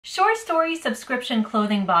Short Story subscription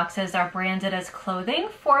clothing boxes are branded as clothing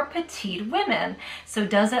for petite women. So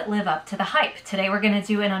does it live up to the hype? Today we're going to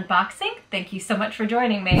do an unboxing. Thank you so much for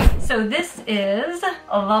joining me. So this is the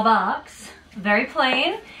box. Very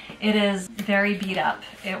plain. It is very beat up.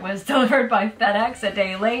 It was delivered by FedEx a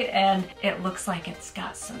day late and it looks like it's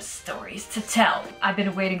got some stories to tell. I've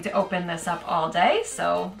been waiting to open this up all day,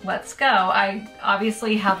 so let's go. I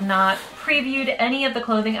obviously have not previewed any of the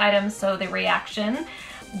clothing items, so the reaction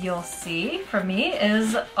you'll see from me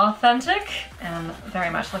is authentic, and I'm very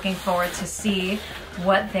much looking forward to see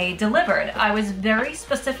what they delivered. I was very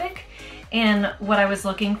specific in what I was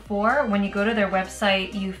looking for. When you go to their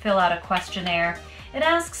website, you fill out a questionnaire. It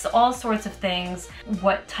asks all sorts of things,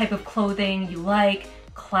 what type of clothing you like,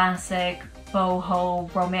 classic,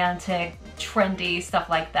 boho, romantic, trendy, stuff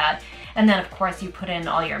like that. And then of course you put in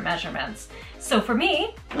all your measurements. So for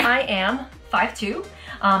me, I am 5'2".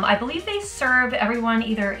 I believe they serve everyone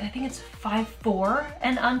either, I think it's 5'4"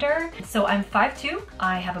 and under. So I'm 5'2",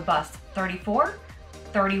 I have a bust 34,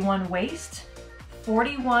 31 waist,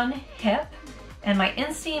 41 hip, and my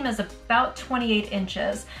inseam is about 28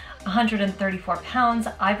 inches, 134 pounds.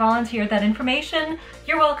 I volunteered that information.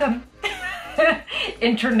 You're welcome,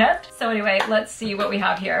 internet. So anyway, let's see what we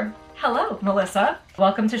have here. Hello, Melissa.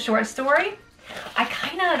 Welcome to Short Story. I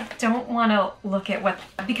kind of don't want to look at what,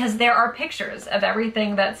 because there are pictures of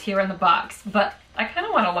everything that's here in the box, but I kind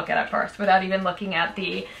of want to look at it first without even looking at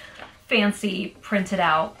the fancy printed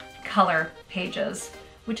out color pages,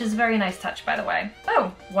 which is a very nice touch, by the way.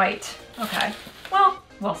 Oh, white. Okay. Well,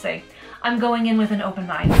 we'll see. I'm going in with an open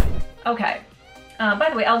mind. Okay. By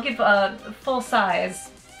the way, I'll give a full-size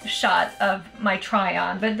shot of my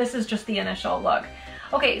try-on, but this is just the initial look.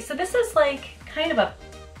 Okay, so this is like kind of a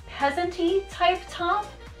peasant-y type top.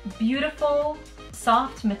 Beautiful,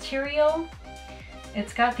 soft material.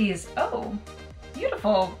 It's got these, oh,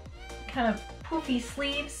 beautiful kind of poofy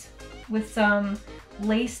sleeves with some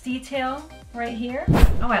lace detail right here.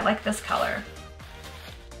 Oh, I like this color.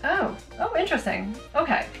 Oh, interesting.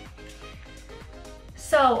 Okay.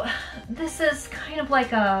 So this is kind of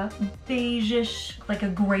like a beige-ish, like a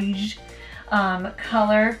grayish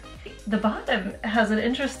color. The bottom has an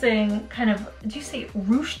interesting kind of, do you say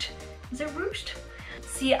ruched? Is it ruched?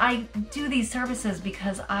 See, I do these services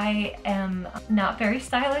because I am not very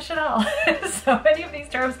stylish at all. So many of these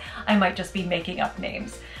terms, I might just be making up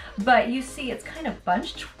names. But you see it's kind of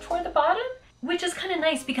bunched toward the bottom, which is kind of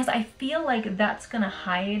nice because I feel like that's gonna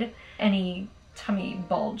hide any tummy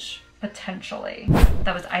bulge, potentially.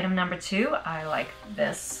 That was item number 2. I like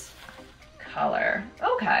this color.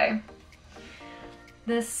 Okay.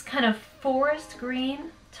 This kind of forest green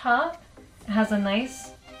top has a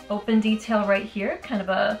nice open detail right here, kind of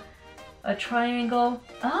a triangle.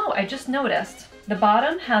 Oh, I just noticed the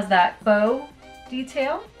bottom has that bow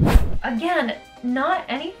detail. Again, not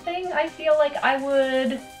anything I feel like I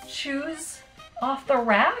would choose off the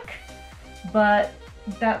rack, but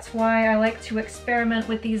that's why I like to experiment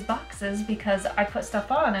with these boxes, because I put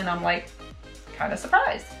stuff on and I'm like kind of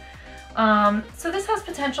surprised. So this has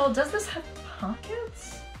potential. Does this have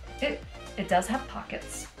pockets? It does have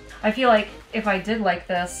pockets. I feel like if I did like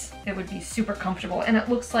this, it would be super comfortable, and it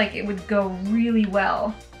looks like it would go really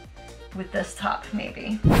well with this top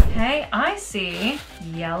maybe. Okay, I see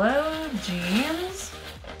yellow jeans.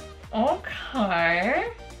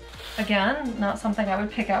 Okay. Again, not something I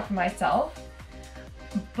would pick out for myself,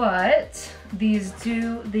 but these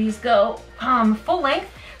go full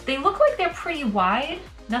length. They look like they're pretty wide.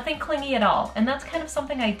 Nothing clingy at all, and that's kind of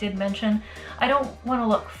something I did mention. I don't want to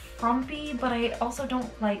look frumpy, but I also don't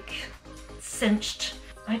like cinched.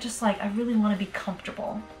 I really want to be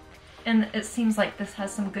comfortable, and it seems like this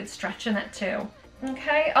has some good stretch in it too.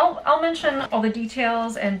 Okay, I'll mention all the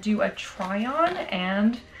details and do a try on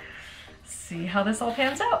and see how this all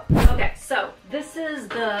pans out. Okay, so this is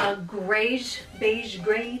the beige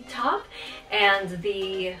gray top and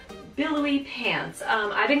the billowy pants.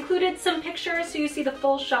 I've included some pictures so you see the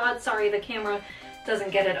full shot. Sorry, the camera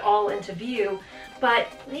doesn't get it all into view, but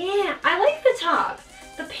yeah, I like the top.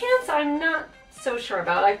 The pants I'm not so sure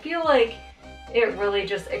about. I feel like it really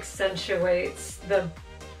just accentuates the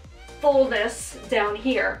fullness down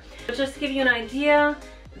here. But just to give you an idea,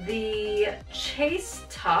 the chase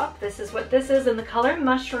top, this is what this is in the color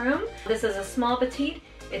mushroom. This is a small petite.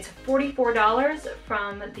 It's $44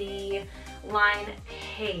 from the line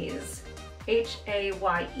Hayes,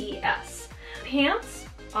 H-A-Y-E-S. Pants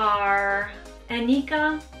are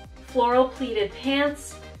Anika floral pleated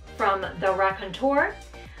pants from the Raconteur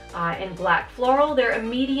in black floral. They're a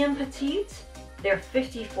medium petite, They're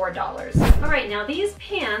 $54. All right, now these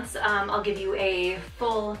pants, I'll give you a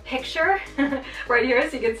full picture right here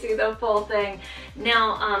so you can see the full thing.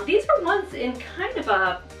 Now, these were once in kind of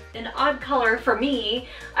an odd color for me.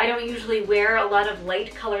 I don't usually wear a lot of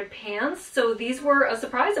light colored pants, so these were a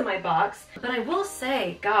surprise in my box. But I will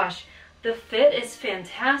say, gosh, the fit is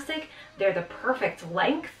fantastic. They're the perfect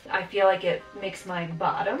length. I feel like it makes my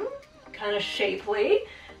bottom kind of shapely.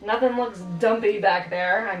 Nothing looks dumpy back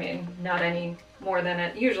there. I mean, not any more than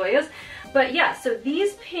it usually is. But yeah, so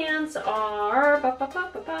these pants are,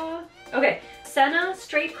 okay, Senna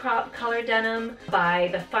straight crop color denim by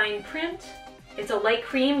the Fine Print. It's a light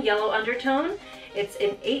cream yellow undertone. It's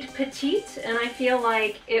an 8 petite, and I feel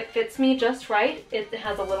like it fits me just right. It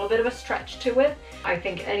has a little bit of a stretch to it. I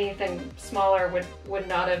think anything smaller would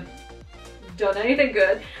not have done anything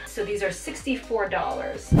good. So these are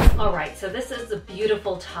 $64. All right, so this is a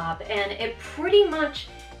beautiful top, and it pretty much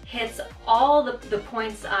hits all the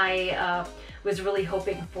points I was really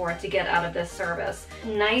hoping for to get out of this service.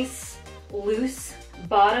 Nice loose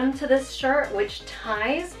bottom to this shirt, which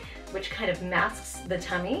ties, which kind of masks the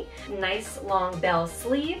tummy. Nice long bell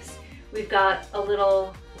sleeves. We've got a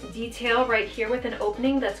little detail right here with an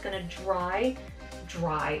opening that's gonna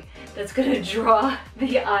that's gonna draw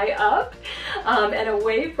the eye up and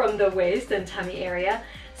away from the waist and tummy area.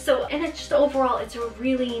 So, and it's just overall, it's a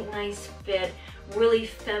really nice fit, really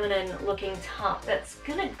feminine looking top that's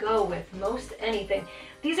gonna go with most anything.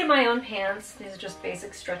 These are my own pants. These are just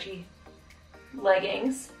basic stretchy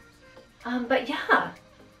leggings. But yeah,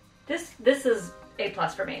 this is A+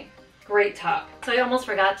 for me. Great top. So I almost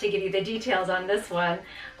forgot to give you the details on this one.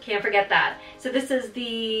 Can't forget that. So this is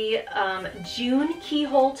the June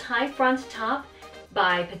keyhole tie front top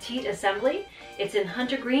by Petite Assembly. It's in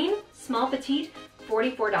hunter green, small petite,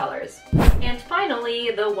 $44. And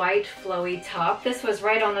finally, the white flowy top. This was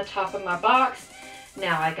right on the top of my box.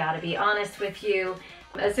 Now I gotta be honest with you.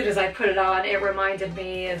 As soon as I put it on, it reminded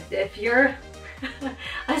me, if you're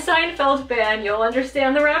a Seinfeld fan, you'll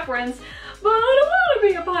understand the reference, but I don't want to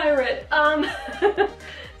be a pirate.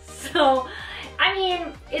 So, I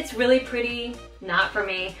mean, it's really pretty, not for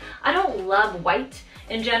me. I don't love white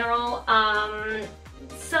in general.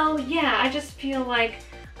 So yeah, I just feel like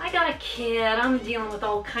I got a kid, I'm dealing with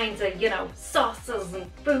all kinds of, you know, sauces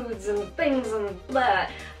and foods and things and blah.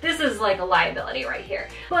 This is like a liability right here.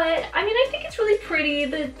 But, I mean, I think it's really pretty.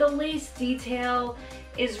 The lace detail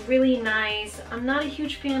is really nice. I'm not a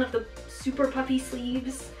huge fan of the super puffy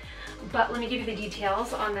sleeves, but let me give you the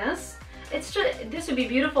details on this. It's just, this would be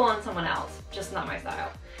beautiful on someone else, just not my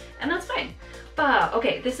style. And that's fine. But,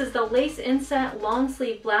 okay, this is the lace inset long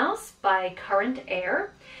sleeve blouse by Current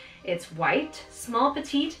Air. It's white, small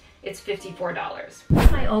petite, it's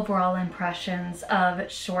 $54. My overall impressions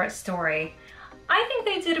of Short Story. I think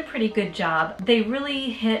they did a pretty good job. They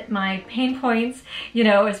really hit my pain points, you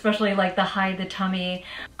know, especially like the hide the tummy.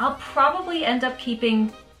 I'll probably end up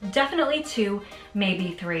keeping definitely 2,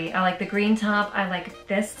 maybe 3. I like the green top, I like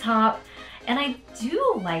this top, and I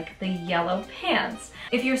do like the yellow pants.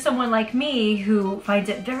 If you're someone like me who finds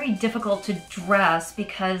it very difficult to dress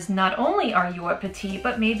because not only are you a petite,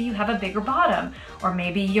 but maybe you have a bigger bottom, or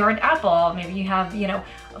maybe you're an apple, maybe you have, you know,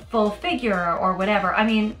 a full figure or whatever. I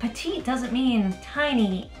mean, petite doesn't mean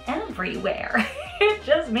tiny everywhere. It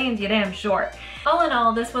just means you're damn short. All in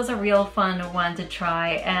all, this was a real fun one to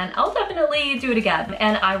try, and I'll definitely do it again,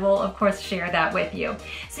 and I will of course share that with you.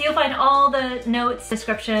 So you'll find all the notes,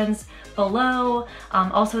 descriptions below.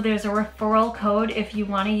 Also, there's a referral code if you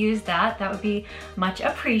want to use that. That would be much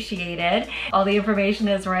appreciated. All the information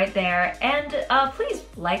is right there, and please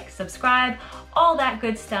like, subscribe, all that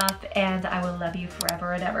good stuff, and I will love you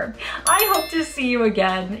forever and ever. I hope to see you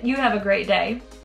again. You have a great day.